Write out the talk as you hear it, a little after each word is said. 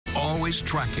always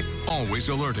tracking, always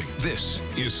alerting. This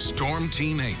is Storm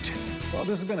Team 8. Well,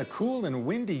 this has been a cool and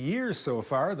windy year so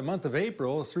far. The month of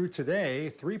April through today,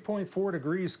 3.4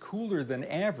 degrees cooler than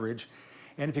average.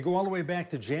 And if you go all the way back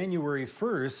to January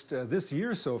 1st, this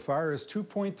year so far is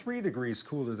 2.3 degrees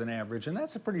cooler than average. And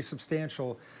that's a pretty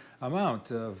substantial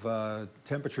amount of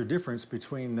temperature difference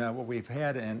between what we've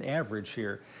had and average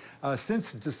here.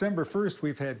 Since December 1st,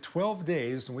 we've had 12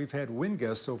 days and we've had wind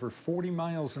gusts over 40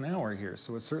 miles an hour here.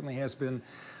 So it certainly has been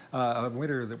a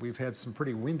winter that we've had some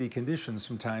pretty windy conditions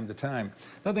from time to time.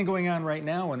 Nothing going on right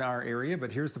now in our area,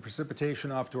 but here's the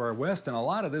precipitation off to our west, and a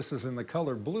lot of this is in the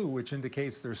color blue, which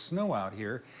indicates there's snow out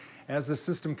here. As the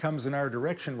system comes in our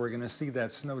direction, we're going to see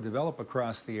that snow develop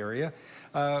across the area.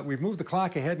 We've moved the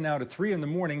clock ahead now to 3 in the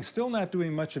morning. Still not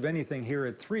doing much of anything here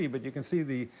at 3, but you can see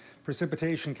the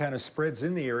precipitation kind of spreads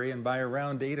in the area, and by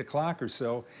around 8 o'clock or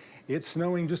so, it's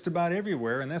snowing just about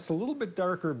everywhere, and that's a little bit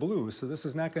darker blue, so this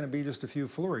is not going to be just a few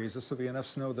flurries. This will be enough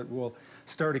snow that will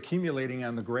start accumulating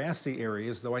on the grassy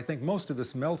areas, though I think most of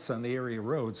this melts on the area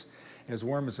roads, as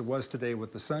warm as it was today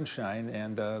with the sunshine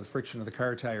and the friction of the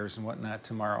car tires and whatnot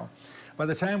tomorrow. By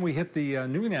the time we hit the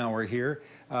noon hour here,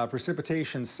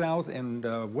 precipitation south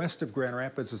and west of Grand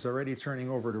Rapids is already turning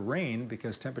over to rain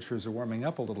because temperatures are warming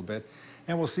up a little bit.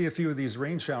 And we'll see a few of these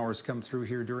rain showers come through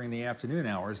here during the afternoon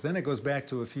hours. Then it goes back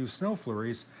to a few snow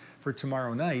flurries for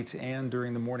tomorrow night and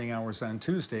during the morning hours on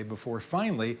Tuesday before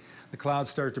finally the clouds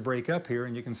start to break up here,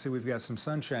 and you can see we've got some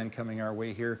sunshine coming our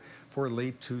way here for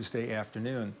late Tuesday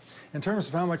afternoon. In terms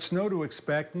of how much snow to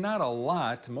expect, not a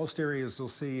lot. Most areas will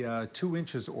see 2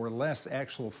 inches or less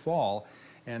actual fall,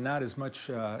 and not as much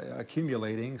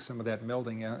accumulating, some of that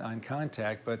melting on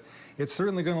contact, but it's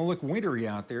certainly going to look wintry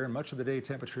out there, and much of the day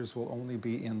temperatures will only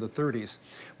be in the 30s.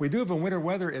 We do have a winter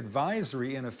weather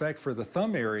advisory in effect for the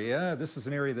Thumb area. This is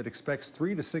an area that expects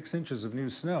 3 to 6 inches of new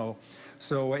snow.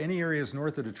 So any areas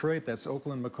north of Detroit, that's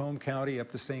Oakland, Macomb County,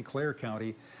 up to St. Clair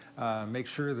County, make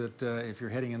sure that if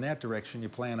you're heading in that direction, you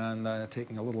plan on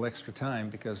taking a little extra time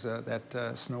because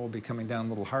that snow will be coming down a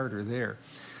little harder there.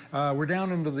 We're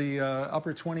down into the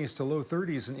upper 20s to low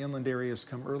 30s in inland areas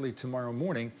come early tomorrow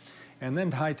morning. And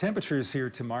then high temperatures here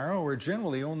tomorrow are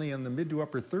generally only in the mid to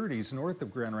upper 30s north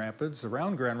of Grand Rapids.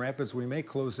 Around Grand Rapids, we may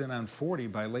close in on 40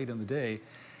 by late in the day.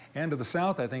 And to the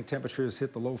south, I think temperatures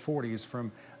hit the low 40s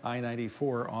from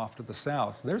I-94 off to the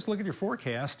south. There's a look at your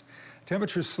forecast.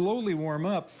 Temperatures slowly warm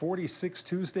up, 46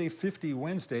 Tuesday, 50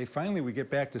 Wednesday. Finally, we get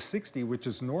back to 60, which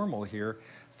is normal here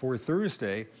for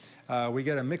Thursday. We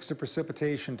get a mix of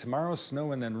precipitation tomorrow,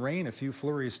 snow and then rain, a few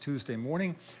flurries Tuesday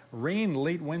morning. Rain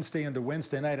late Wednesday into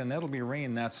Wednesday night, and that'll be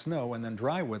rain, not snow, and then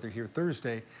dry weather here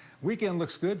Thursday. Weekend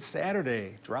looks good.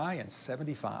 Saturday, dry and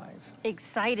 75.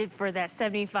 Excited for that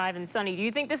 75 and sunny. Do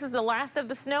you think this is the last of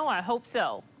the snow? I hope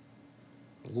so.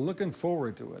 Looking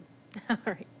forward to it. All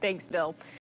right. Thanks, Bill.